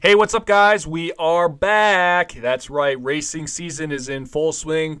Hey, what's up, guys? We are back. That's right. Racing season is in full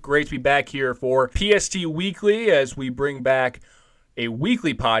swing. Great to be back here for PST Weekly as we bring back a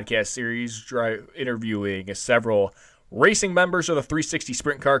weekly podcast series interviewing several racing members of the 360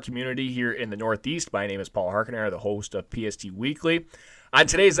 Sprint Car community here in the Northeast. My name is Paul Harkner, the host of PST Weekly. On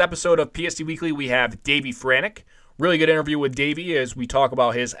today's episode of PST Weekly, we have Davey Franek. Really good interview with Davey as we talk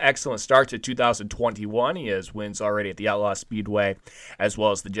about his excellent start to 2021. He has wins already at the Outlaw Speedway as well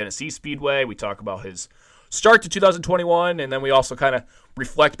as the Genesee Speedway. We talk about his start to 2021, and then we also kind of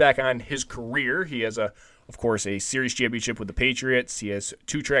reflect back on his career. He has, of course, a series championship with the Patriots. He has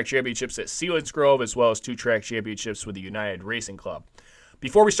 2 track championships at Selinsgrove as well as 2 track championships with the United Racing Club.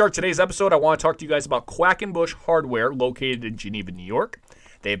 Before we start today's episode, I want to talk to you guys about Quackenbush Hardware located in Geneva, New York.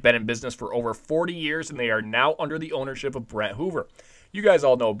 They've been in business for over 40 years, and they are now under the ownership of Brent Hoover. You guys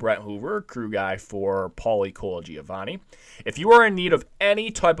all know Brent Hoover, crew guy for Paulie Colagiovanni. If you are in need of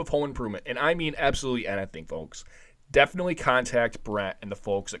any type of home improvement, and I mean absolutely anything, folks, definitely contact Brent and the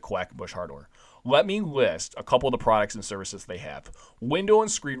folks at Quackenbush Hardware. Let me list a couple of the products and services they have. Window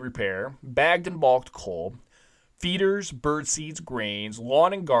and screen repair, bagged and bulked coal, feeders, bird seeds, grains,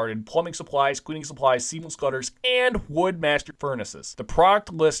 lawn and garden, plumbing supplies, cleaning supplies, seamless gutters, and wood master furnaces. The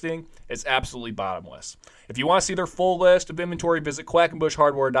product listing is absolutely bottomless. If you want to see their full list of inventory, visit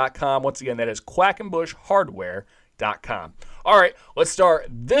quackenbushhardware.com. Once again, that is quackenbushhardware.com. All right, let's start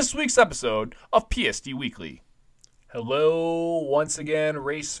this week's episode of PST Weekly. Hello, once again,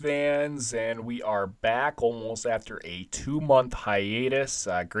 race fans, and we are back almost after a 2-month hiatus.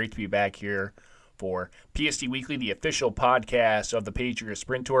 Great to be back here for PST Weekly, the official podcast of the Patriot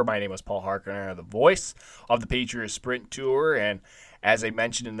Sprint Tour. My name is Paul Harkner, the voice of the Patriot Sprint Tour, and as I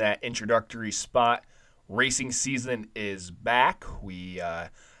mentioned in that introductory spot, racing season is back. We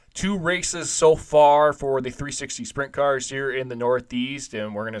 2 races so far for the 360 Sprint Cars here in the Northeast,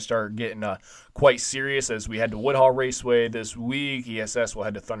 and we're going to start getting quite serious as we head to Woodhull Raceway this week. ESS will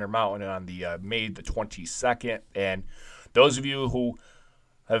head to Thunder Mountain on the May the 22nd, and those of you who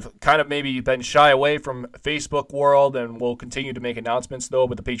have kind of maybe been shy away from Facebook world and will continue to make announcements, though,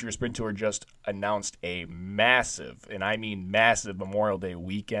 but the Patriot Sprint Tour just announced a massive, and I mean massive, Memorial Day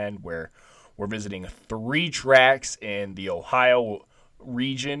weekend where we're visiting 3 tracks in the Ohio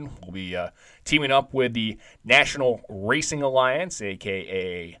region. We'll be teaming up with the National Racing Alliance,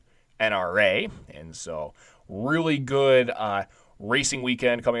 a.k.a. NRA, and so really good racing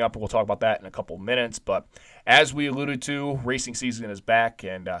weekend coming up. We'll talk about that in a couple minutes, but as we alluded to, racing season is back,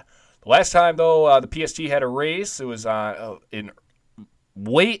 and the last time, though, the PST had a race, it was in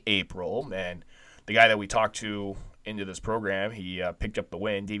late April, and the guy that we talked to into this program, he picked up the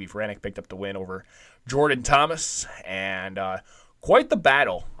win. Davey Franek picked up the win over Jordan Thomas, and quite the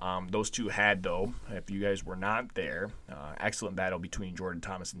battle those two had, though, if you guys were not there. Excellent battle between Jordan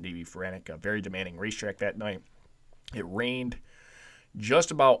Thomas and Davey Franek, a very demanding racetrack that night. It rained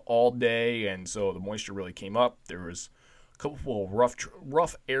just about all day, and so the moisture really came up. There was a couple of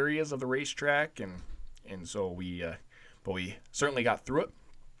rough areas of the racetrack, and so we certainly got through it.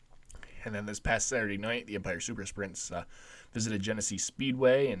 And then this past Saturday night, the Empire Super Sprints visited Genesee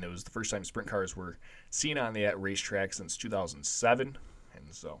Speedway, and it was the first time sprint cars were seen on that racetrack since 2007.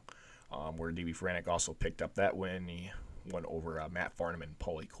 And so where Davey Franek also picked up that win, he went over Matt Farnham and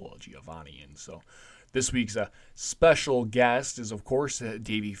Paulie Colagiovanni. And so this week's special guest is, of course,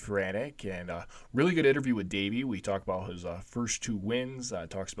 Davey Franek, and a really good interview with Davey. We talk about his first 2 wins,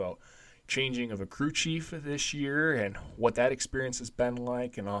 talks about changing of a crew chief this year and what that experience has been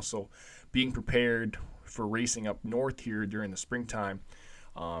like, and also being prepared for racing up north here during the springtime.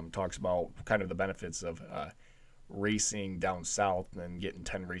 Talks about kind of the benefits of racing down south and getting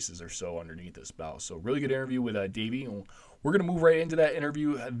 10 races or so underneath this belt. So really good interview with Davey. We're going to move right into that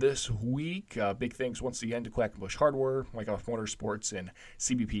interview this week. Big thanks once again to Quackenbush Hardware, Wyckoff Motorsports, and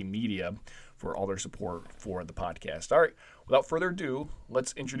CBP Media for all their support for the podcast. All right, without further ado,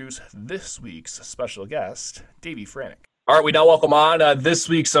 let's introduce this week's special guest, Davey Franek. All right, we now welcome on this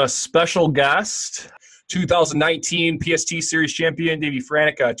week's special guest, 2019 PST Series champion, Davey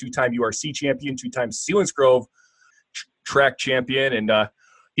Franek, 2-time URC champion, 2-time Selinsgrove track champion, and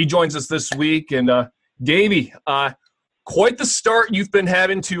he joins us this week. And Davey, quite the start you've been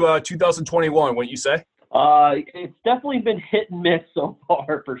having to 2021, wouldn't you say? It's definitely been hit and miss so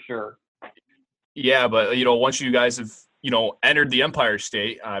far, for sure. Yeah, but once you guys have entered the Empire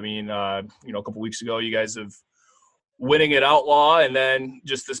State, I mean, a couple weeks ago, you guys have winning at Outlaw, and then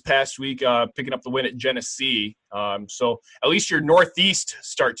just this past week picking up the win at Genesee. So at least your Northeast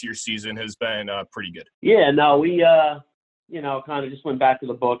start to your season has been pretty good. Yeah, no, we kind of just went back to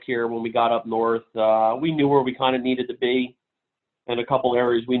the book here when we got up north. We knew where we kind of needed to be. and a couple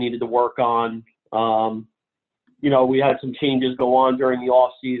areas we needed to work on. We had some changes go on during the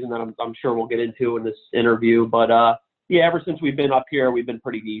off season that I'm sure we'll get into in this interview. But ever since we've been up here, we've been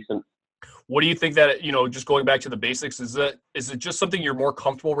pretty decent. What do you think that, just going back to the basics, is it just something you're more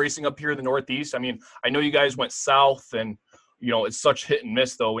comfortable racing up here in the Northeast? I mean, I know you guys went south and, it's such hit and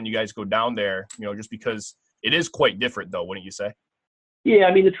miss, though, when you guys go down there, just because it is quite different, though, wouldn't you say? Yeah,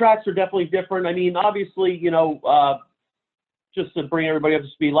 I mean, the tracks are definitely different. I mean, obviously, just to bring everybody up to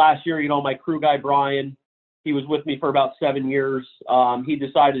speed, last year, my crew guy, Brian, he was with me for about 7 years. He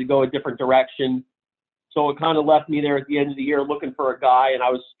decided to go a different direction. So it kind of left me there at the end of the year looking for a guy. And I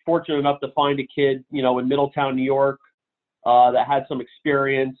was fortunate enough to find a kid, in Middletown, New York, that had some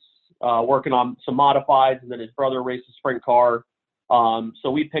experience working on some modifieds. And then his brother raced a sprint car.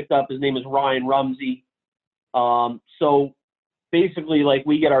 So we picked up, his name is Ryan Rumsey. So basically,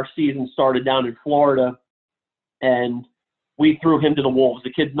 we get our season started down in Florida, and we threw him to the wolves.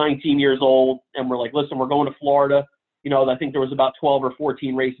 The kid's 19 years old, and we're like, listen, we're going to Florida. I think there was about 12 or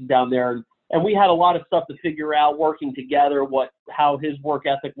 14 races down there. And we had a lot of stuff to figure out, working together, how his work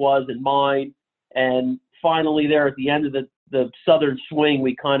ethic was and mine. And finally there at the end of the Southern Swing,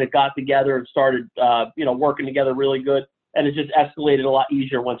 we kind of got together and started, working together really good. And it just escalated a lot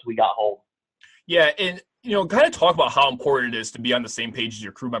easier once we got home. Yeah, and kind of talk about how important it is to be on the same page as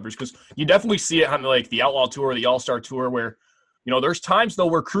your crew members, because you definitely see it on the Outlaw Tour or the All-Star Tour where, there's times, though,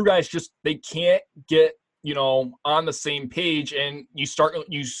 where crew guys they can't get, on the same page, and you start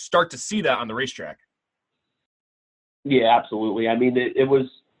to see that on the racetrack. Yeah, absolutely. I mean, it was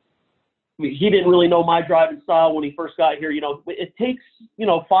 – he didn't really know my driving style when he first got here. It takes,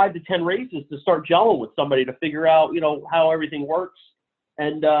 5 to 10 races to start gelling with somebody to figure out, how everything works.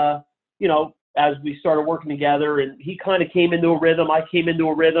 And, as we started working together, and he kind of came into a rhythm, I came into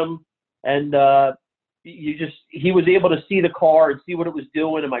a rhythm, and he was able to see the car and see what it was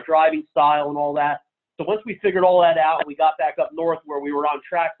doing and my driving style and all that. So once we figured all that out, and we got back up north where we were on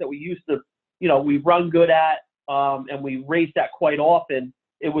tracks that we used to, we run good at, and we raced at quite often,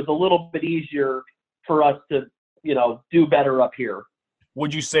 it was a little bit easier for us to, do better up here.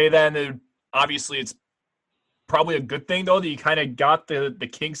 Would you say then that obviously it's probably a good thing, though, that you kind of got the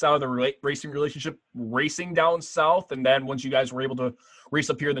kinks out of the racing relationship racing down south, and then once you guys were able to race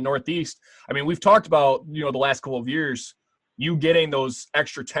up here in the Northeast? I mean, we've talked about, the last couple of years, you getting those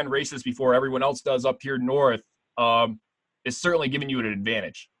extra 10 races before everyone else does up here north is certainly giving you an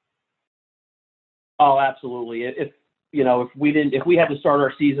advantage. Oh, absolutely. If we had to start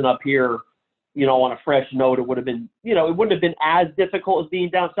our season up here, on a fresh note, it would have been, it wouldn't have been as difficult as being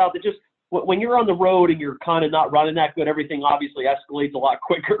down south. It just, when you're on the road and you're kind of not running that good, everything obviously escalates a lot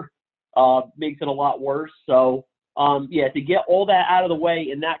quicker, makes it a lot worse. So, to get all that out of the way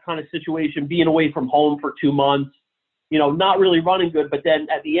in that kind of situation, being away from home for 2 months, not really running good, but then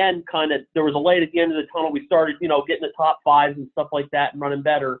at the end, there was a light at the end of the tunnel. We started, getting the top fives and stuff like that and running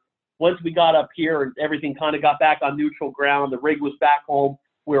better. Once we got up here and everything kind of got back on neutral ground, the rig was back home.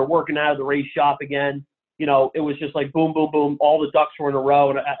 We were working out of the race shop again. It was just like boom, boom, boom. All the ducks were in a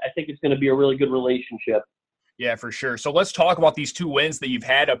row, and I think it's going to be a really good relationship. Yeah, for sure. So let's talk about these 2 wins that you've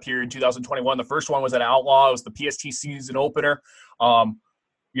had up here in 2021. The first one was at Outlaw. It was the PST season opener.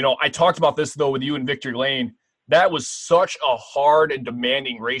 I talked about this, though, with you and Victory Lane. That was such a hard and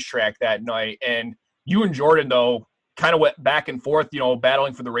demanding racetrack that night. And you and Jordan, though, kind of went back and forth,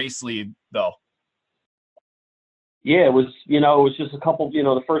 battling for the race lead, though. Yeah, it was just a couple,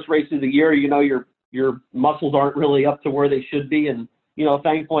 the first race of the year, your muscles aren't really up to where they should be. And,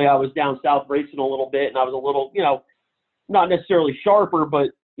 thankfully I was down south racing a little bit, and I was a little, not necessarily sharper,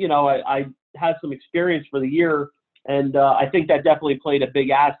 but, I had some experience for the year. And I think that definitely played a big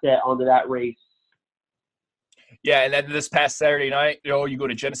asset onto that race. Yeah, and then this past Saturday night, you go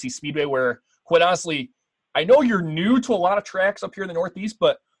to Genesee Speedway, where, quite honestly, I know you're new to a lot of tracks up here in the Northeast,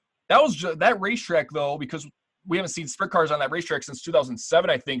 but that racetrack, though, because we haven't seen sprint cars on that racetrack since 2007,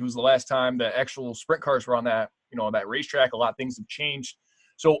 I think, was the last time the actual sprint cars were on that, that racetrack. A lot of things have changed.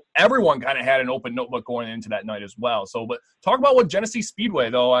 So everyone kind of had an open notebook going into that night as well. So, but talk about what Genesee Speedway,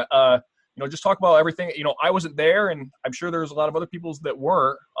 though, just talk about everything. I wasn't there, and I'm sure there's a lot of other people that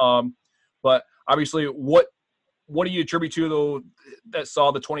weren't. But obviously, what do you attribute to, though, that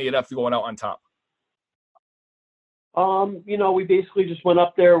saw the 28F going out on top? We basically just went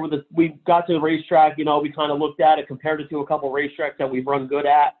up there we got to the racetrack, we kind of looked at it, compared it to a couple of racetracks that we've run good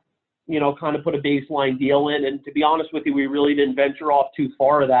at, kind of put a baseline deal in. And to be honest with you, we really didn't venture off too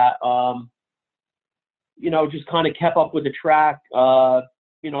far of that. Just kind of kept up with the track,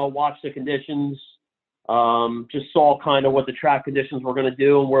 watched the conditions, just saw kind of what the track conditions were going to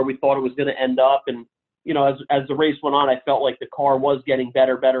do and where we thought it was going to end up. And, as the race went on, I felt like the car was getting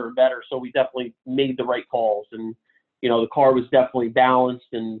better, and better. So we definitely made the right calls, and the car was definitely balanced.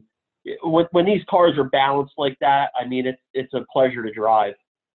 And when these cars are balanced like that, I mean, it's a pleasure to drive.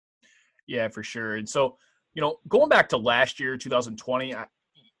 Yeah, for sure. And so, going back to last year, 2020,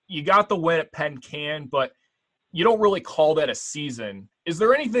 you got the win at Penn Can, but you don't really call that a season. Is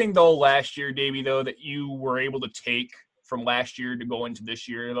there anything, though, last year, Davey, though, that you were able to take from last year to go into this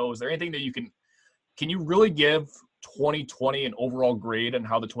year, though? Is there anything that can you really give 2020 an overall grade on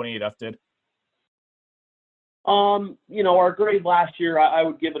how the 28F did? Our grade last year, I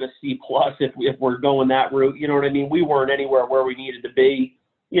would give it a C+ if we're going that route. You know what I mean? We weren't anywhere where we needed to be,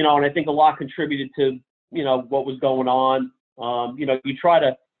 and I think a lot contributed to, what was going on. You try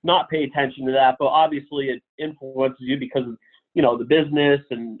to not pay attention to that, but obviously it influences you because of, the business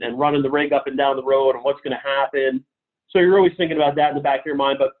and running the rig up and down the road and what's going to happen. So you're always thinking about that in the back of your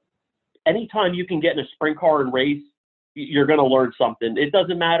mind. But anytime you can get in a sprint car and race, you're going to learn something. It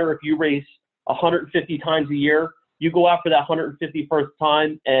doesn't matter if you race 150 times a year. You go out for that 151st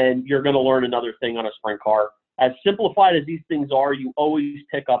time and you're going to learn another thing on a sprint car. As simplified as these things are, you always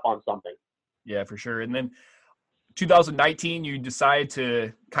pick up on something. Yeah, for sure. And then 2019, you decided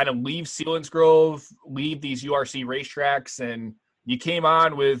to kind of leave Selinsgrove, leave these URC racetracks, and you came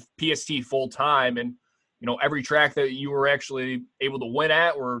on with PST full time. And, every track that you were actually able to win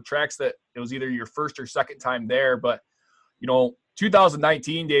at were tracks that it was either your first or second time there. But,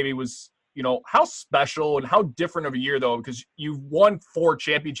 2019, Davey, was, how special and how different of a year, though, because you've won 4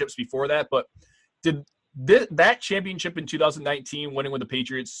 championships before that. But did that championship in 2019, winning with the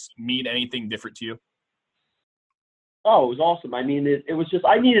Patriots, mean anything different to you? Oh, it was awesome. I mean, it was just,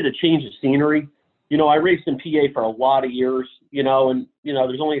 I needed a change of scenery. I raced in PA for a lot of years, and,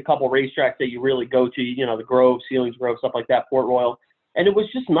 there's only a couple of racetracks that you really go to, the Grove, Selinsgrove, stuff like that, Port Royal. And it was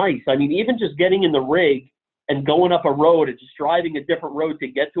just nice. I mean, even just getting in the rig and going up a road and just driving a different road to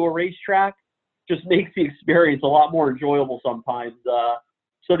get to a racetrack just makes the experience a lot more enjoyable sometimes.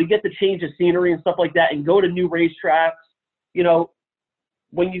 So to get the change of scenery and stuff like that and go to new racetracks,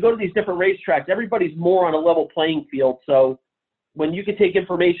 when you go to these different racetracks, everybody's more on a level playing field. So when you can take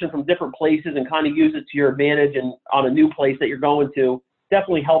information from different places and kind of use it to your advantage and on a new place that you're going to,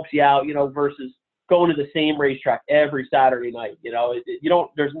 definitely helps you out, versus going to the same racetrack every Saturday night.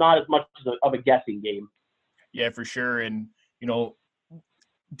 There's not as much of a guessing game. Yeah, for sure. And,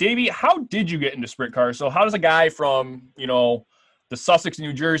 Davey, how did you get into sprint cars? So how does a guy from, the Sussex,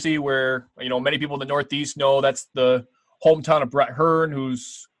 New Jersey, where, many people in the Northeast know that's the hometown of Brett Hearn,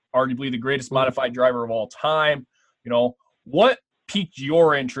 who's arguably the greatest modified driver of all time. What piqued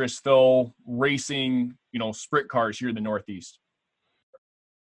your interest, though, racing, sprint cars here in the Northeast?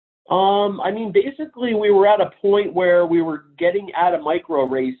 I mean, basically, we were at a point where we were getting out of micro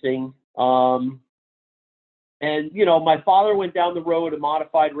racing. And, my father went down the road of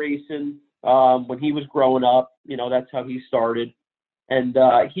modified racing when he was growing up. That's how he started. And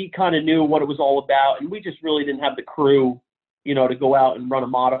he kind of knew what it was all about. And we just really didn't have the crew, to go out and run a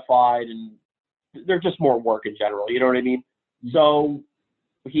modified. And they're just more work in general. You know what I mean? So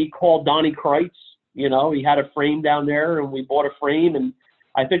he called Donnie Kreitz. He had a frame down there, and we bought a frame. And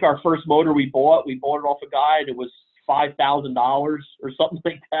I think our first motor we bought it off a guy, and it was $5,000 or something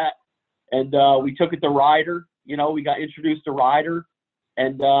like that. And we took it to Ryder. We got introduced to Ryder,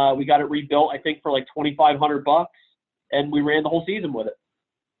 and we got it rebuilt, I think, for like $2,500, and we ran the whole season with it.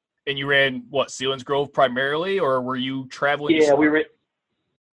 And you ran what, Selinsgrove primarily, or were you traveling? Yeah, we ran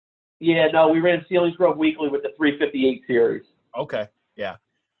Selinsgrove weekly with the 358 series. Okay, yeah.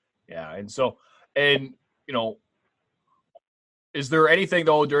 And so, is there anything,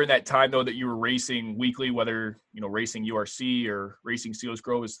 though, during that time, though, that you were racing weekly, whether, racing URC or racing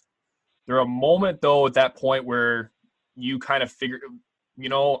Selinsgrove? Is there a moment, though, at that point where you kind of figured,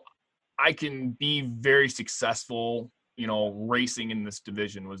 I can be very successful, racing in this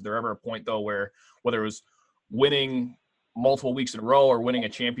division? Was there ever a point, though, where whether it was winning multiple weeks in a row or winning a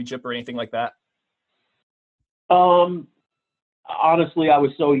championship or anything like that? Honestly, I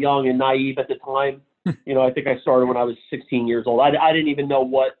was so young and naive at the time. I think I started when I was 16 years old. I didn't even know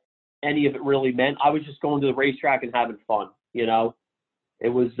what any of it really meant. I was just going to the racetrack and having fun. It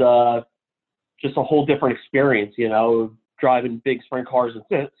was just a whole different experience. Driving big sprint cars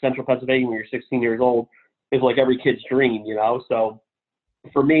in central Pennsylvania when you're 16 years old is like every kid's dream. So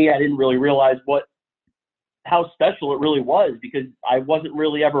for me, I didn't really realize how special it really was because I wasn't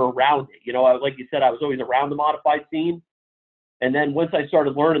really ever around it. Like you said, I was always around the modified scene. And then once I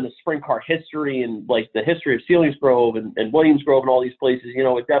started learning the sprint car history and like the history of Selinsgrove and Williamsgrove and all these places,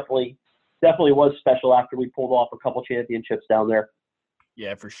 it definitely was special after we pulled off a couple championships down there.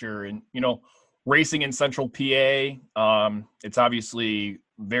 Yeah, for sure. And, racing in Central PA. It's obviously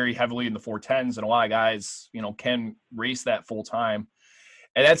very heavily in the 410s, and a lot of guys, can race that full time.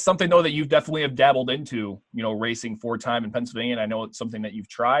 And that's something, though, that you definitely have dabbled into, racing 4-time in Pennsylvania. And I know it's something that you've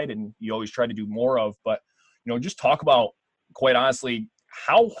tried and you always try to do more of. But, just talk about, quite honestly,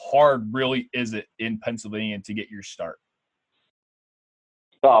 how hard really is it in Pennsylvania to get your start?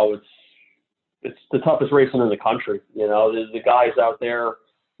 Oh, it's the toughest racing in the country. The guys out there,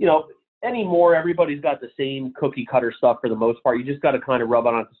 anymore, everybody's got the same cookie cutter stuff for the most part. You just got to kind of rub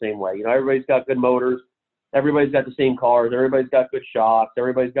it on it the same way. Everybody's got good motors. Everybody's got the same cars. Everybody's got good shocks.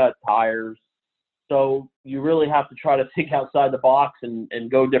 Everybody's got tires. So you really have to try to think outside the box and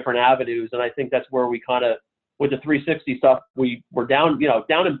go different avenues. And I think that's where we kind of, with the 360 stuff, we were down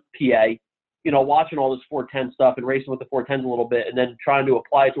in PA, watching all this 410 stuff and racing with the 410s a little bit, and then trying to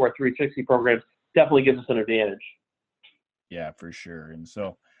apply it to our 360 programs definitely gives us an advantage. Yeah, for sure. And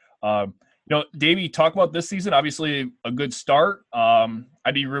so, Davey, talk about this season. Obviously, a good start.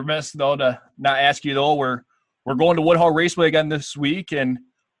 I'd be remiss, though, to not ask you, though, we're going to Woodhull Raceway again this week, and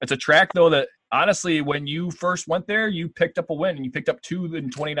it's a track, though, that honestly, when you first went there, you picked up a win, and you picked up 2 in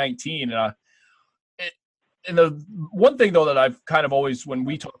 2019. And the one thing, though, that I've kind of always, when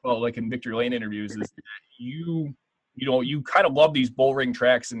we talk about, like in Victory Lane interviews, is that you kind of love these bull ring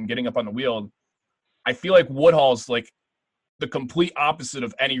tracks and getting up on the wheel. I feel like Woodhull's like the complete opposite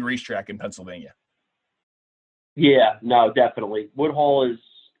of any racetrack in Pennsylvania. Yeah, no, definitely. Woodhull is,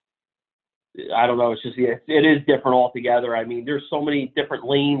 I don't know, it is different altogether. I mean, there's so many different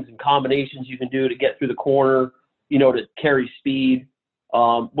lanes and combinations you can do to get through the corner, to carry speed,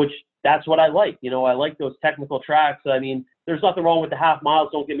 which that's what I like. I like those technical tracks. I mean, there's nothing wrong with the half miles,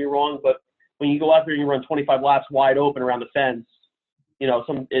 don't get me wrong, but when you go out there and you run 25 laps wide open around the fence,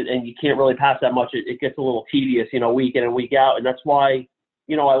 and you can't really pass that much, it gets a little tedious, week in and week out. And that's why,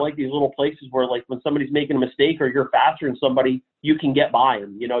 I like these little places where, like, when somebody's making a mistake or you're faster than somebody, you can get by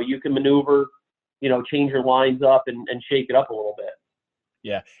them. You can maneuver, change your lines up and shake it up a little bit.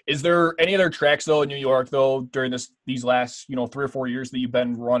 Yeah. Is there any other tracks, though, in New York, though, during these last, 3 or 4 years that you've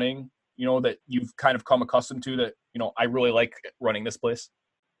been running, that you've kind of come accustomed to that, I really like running this place?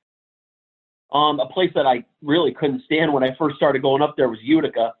 A place that I really couldn't stand when I first started going up there was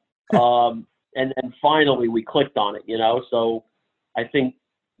Utica. And then finally we clicked on it, So I think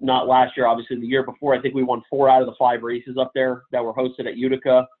not last year, obviously the year before, I think we won 4 out of the 5 races up there that were hosted at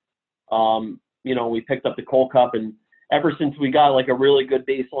Utica. We picked up the Coal Cup, and ever since we got like a really good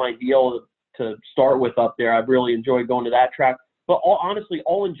baseline deal to start with up there, I've really enjoyed going to that track. But honestly,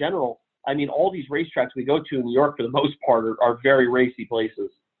 all in general, I mean, all these racetracks we go to in New York for the most part are very racy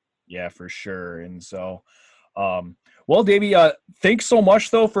places. Yeah, for sure. And so, well, Davey, thanks so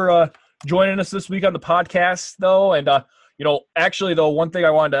much, though, for joining us this week on the podcast, though. And, actually, though, one thing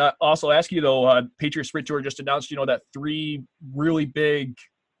I wanted to also ask you, though, Patriot Sprint Tour just announced, that 3 really big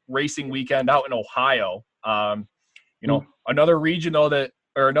racing weekend out in Ohio. Another region, though,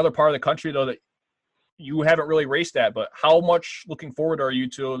 or another part of the country, though, that you haven't really raced at. But how much looking forward are you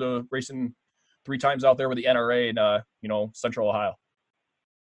to the racing 3 times out there with the NRA in, Central Ohio?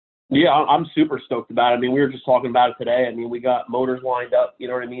 Yeah, I'm super stoked about it. I mean, we were just talking about it today. I mean, we got motors lined up,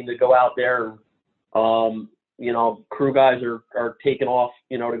 to go out there. And, crew guys are taking off,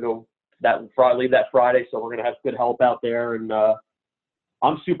 to go leave that Friday. So we're going to have good help out there. And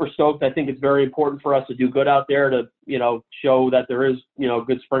I'm super stoked. I think it's very important for us to do good out there to, show that there is,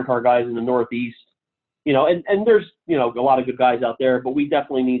 good sprint car guys in the Northeast, and there's, a lot of good guys out there, but we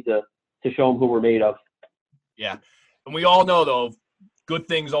definitely need to show them who we're made of. Yeah. And we all know, though, good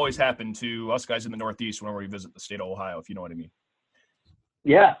things always happen to us guys in the Northeast whenever we visit the state of Ohio, if you know what I mean.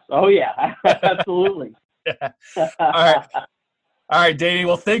 Yes. Oh, yeah. Absolutely. All right, Davey.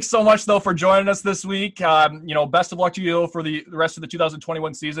 Well, thanks so much, though, for joining us this week. Best of luck to you for the rest of the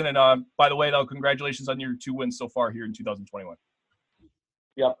 2021 season. And by the way, though, congratulations on your 2 wins so far here in 2021.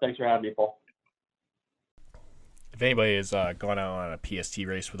 Yep. Thanks for having me, Paul. If anybody has gone out on a PST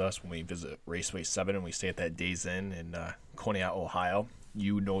race with us when we visit Raceway 7 and we stay at that Days Inn in Conneaut, Ohio,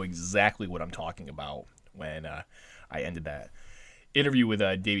 you know exactly what I'm talking about when I ended that interview with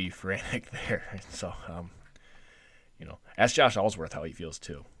Davey Franek there. And so, ask Josh Allsworth how he feels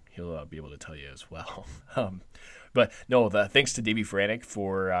too. He'll be able to tell you as well. But no, thanks to Davey Franek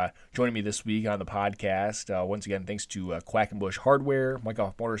for joining me this week on the podcast. Once again, thanks to Quackenbush Hardware, Mike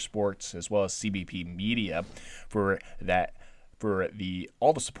Off Motorsports, as well as CBP Media for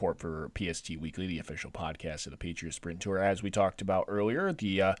all the support for PST Weekly, the official podcast of the Patriot Sprint Tour. As we talked about earlier,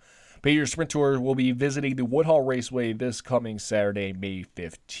 the Patriot Sprint Tour will be visiting the Woodhull Raceway this coming Saturday, May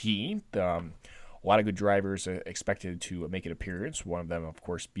 15th. A lot of good drivers expected to make an appearance. One of them, of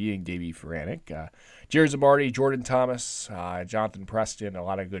course, being Davey Ferranic, Jerry Zabardi, Jordan Thomas, Jonathan Preston. A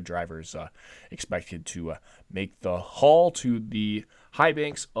lot of good drivers expected to make the haul to the high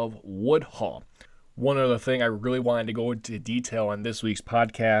banks of Woodhull. One other thing I really wanted to go into detail on this week's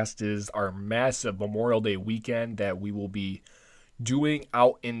podcast is our massive Memorial Day weekend that we will be doing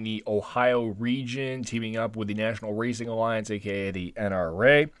out in the Ohio region, teaming up with the National Racing Alliance, aka the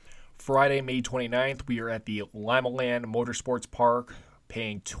NRA. Friday, May 29th, we are at the Limaland Motorsports Park,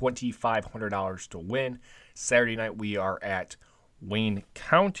 paying $2,500 to win. Saturday night, we are at Wayne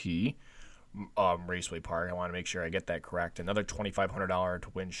County Raceway Park. I want to make sure I get that correct. Another $2,500 to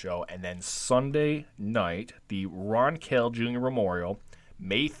win show. And then Sunday night, the Ron Kell Jr. Memorial,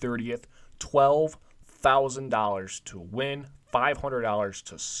 May 30th, $12,000 to win, $500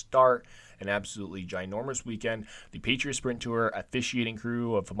 to start. An absolutely ginormous weekend. The Patriot Sprint Tour officiating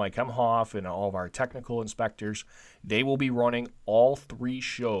crew of Mike Emhoff and all of our technical inspectors, they will be running all 3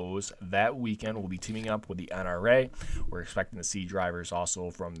 shows that weekend. We'll be teaming up with the NRA. We're expecting to see drivers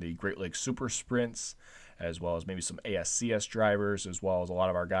also from the Great Lakes Super Sprints, as well as maybe some ASCS drivers, as well as a lot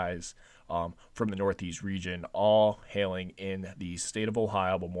of our guys from the Northeast region, all hailing in the state of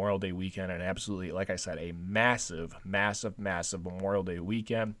Ohio Memorial Day weekend. And absolutely, like I said, a massive, massive, massive Memorial Day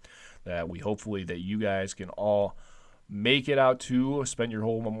weekend that we hopefully that you guys can all make it out to spend your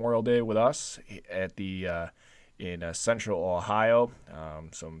whole Memorial Day with us at the in Central Ohio.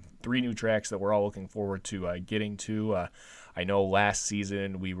 Some 3 new tracks that we're all looking forward to getting to. I know last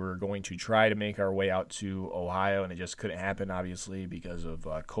season we were going to try to make our way out to Ohio, and it just couldn't happen, obviously, because of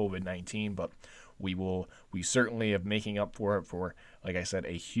COVID-19. But we certainly have making up for it for, like I said,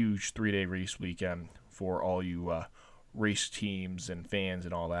 a huge 3-day race weekend for all you race teams and fans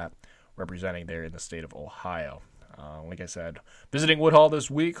and all that representing there in the state of Ohio. Like I said, visiting Woodhull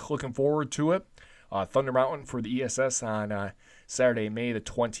this week, looking forward to it. Thunder Mountain for the ESS on Saturday, May the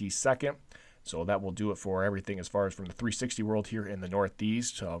 22nd. So that will do it for everything as far as from the 360 world here in the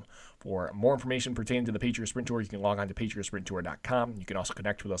Northeast. For more information pertaining to the Patriot Sprint Tour, you can log on to patriotsprinttour.com. You can also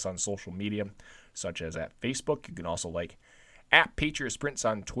connect with us on social media, such as at Facebook. You can also like at Patriot Sprints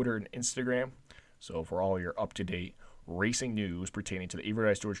on Twitter and Instagram. So for all your up-to-date racing news pertaining to the Avery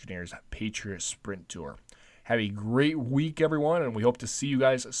Dye Storage Containers Patriot Sprint Tour. Have a great week, everyone, and we hope to see you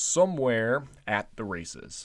guys somewhere at the races.